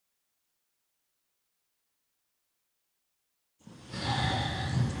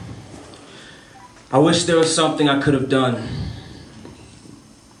I wish there was something I could have done.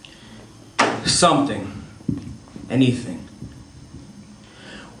 Something. Anything.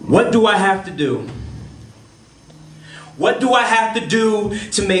 What do I have to do? What do I have to do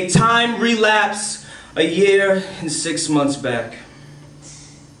to make time relapse a year and 6 months back?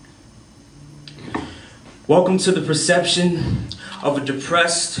 Welcome to the perception of a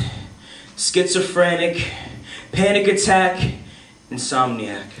depressed, schizophrenic, panic attack,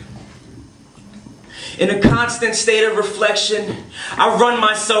 insomniac. In a constant state of reflection, I run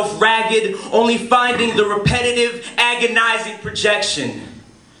myself ragged, only finding the repetitive, agonizing projection.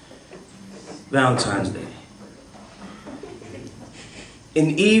 Valentine's Day.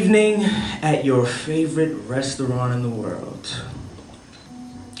 An evening at your favorite restaurant in the world.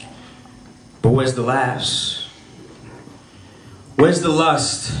 But where's the laughs? Where's the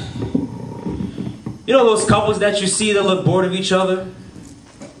lust? You know those couples that you see that look bored of each other?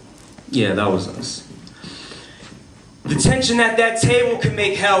 Yeah, that was us. The tension at that table can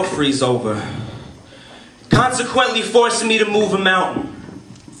make hell freeze over, consequently forcing me to move a mountain.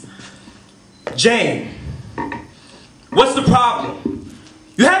 Jane, what's the problem?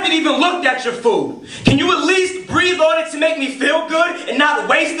 You haven't even looked at your food. Can you at least breathe on it to make me feel good and not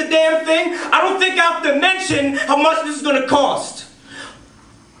waste the damn thing? I don't think I have to mention how much this is gonna cost.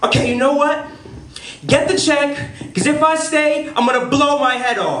 Okay, you know what? Get the check, because if I stay, I'm gonna blow my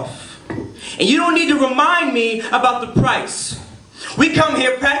head off. And you don't need to remind me about the price. We come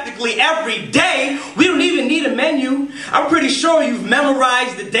here practically every day. We don't even need a menu. I'm pretty sure you've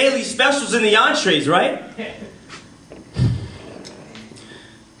memorized the daily specials and the entrees, right?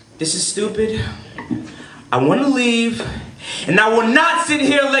 This is stupid. I want to leave, and I will not sit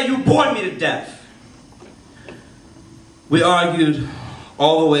here and let you bore me to death. We argued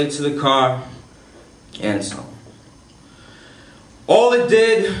all the way to the car and so on. All it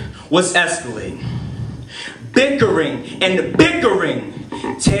did was escalate. Bickering and bickering,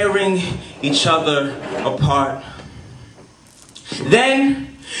 tearing each other apart.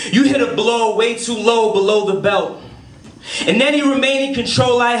 Then, you hit a blow way too low below the belt. And any remaining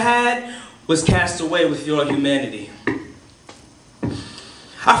control I had was cast away with your humanity.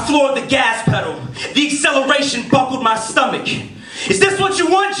 I floored the gas pedal. The acceleration buckled my stomach. Is this what you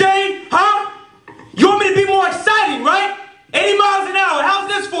want, Jane? Huh? You want me to be more exciting, right? 80 miles an hour, how's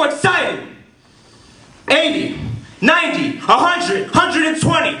this for exciting? 80, 90, 100,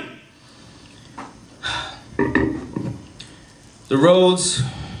 120. The roads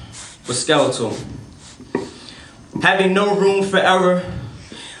were skeletal, having no room for error,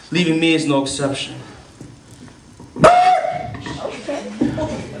 leaving me as no exception.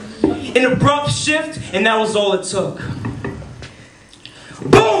 An abrupt shift, and that was all it took.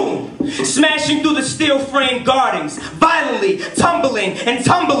 Boom! Smashing through the steel frame guardings, violently tumbling and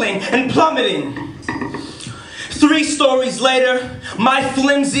plummeting. 3 stories later, my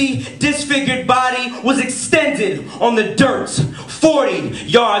flimsy, disfigured body was extended on the dirt, 40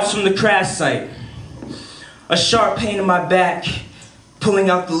 yards from the crash site. A sharp pain in my back, pulling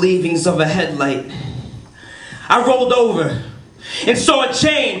out the leavings of a headlight. I rolled over and saw a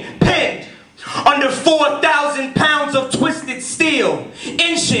chain pinned under 4,000 pounds of twisted steel,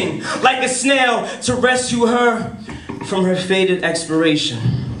 inching like a snail to rescue her from her fated expiration.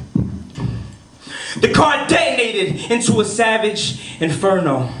 The car detonated into a savage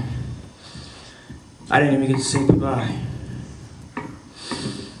inferno. I didn't even get to say goodbye.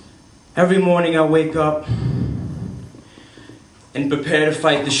 Every morning I wake up and prepare to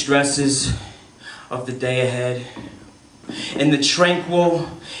fight the stresses of the day ahead. And the tranquil,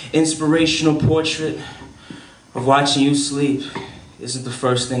 inspirational portrait of watching you sleep isn't the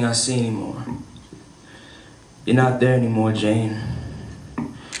first thing I see anymore. You're not there anymore, Jane.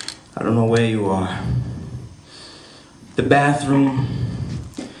 I don't know where you are. The bathroom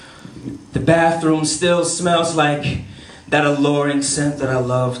still smells like that alluring scent that I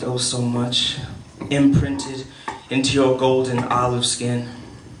loved oh so much, imprinted into your golden olive skin.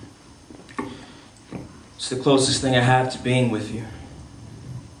 It's the closest thing I have to being with you.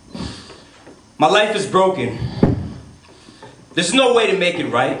 My life is broken. There's no way to make it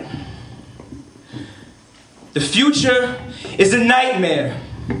right. The future is a nightmare.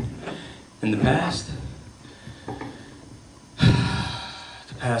 And the past? The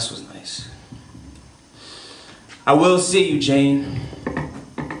past was nice. I will see you, Jane.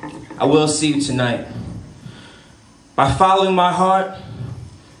 I will see you tonight. By following my heart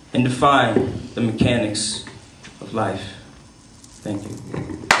and defying the mechanics of life. Thank you.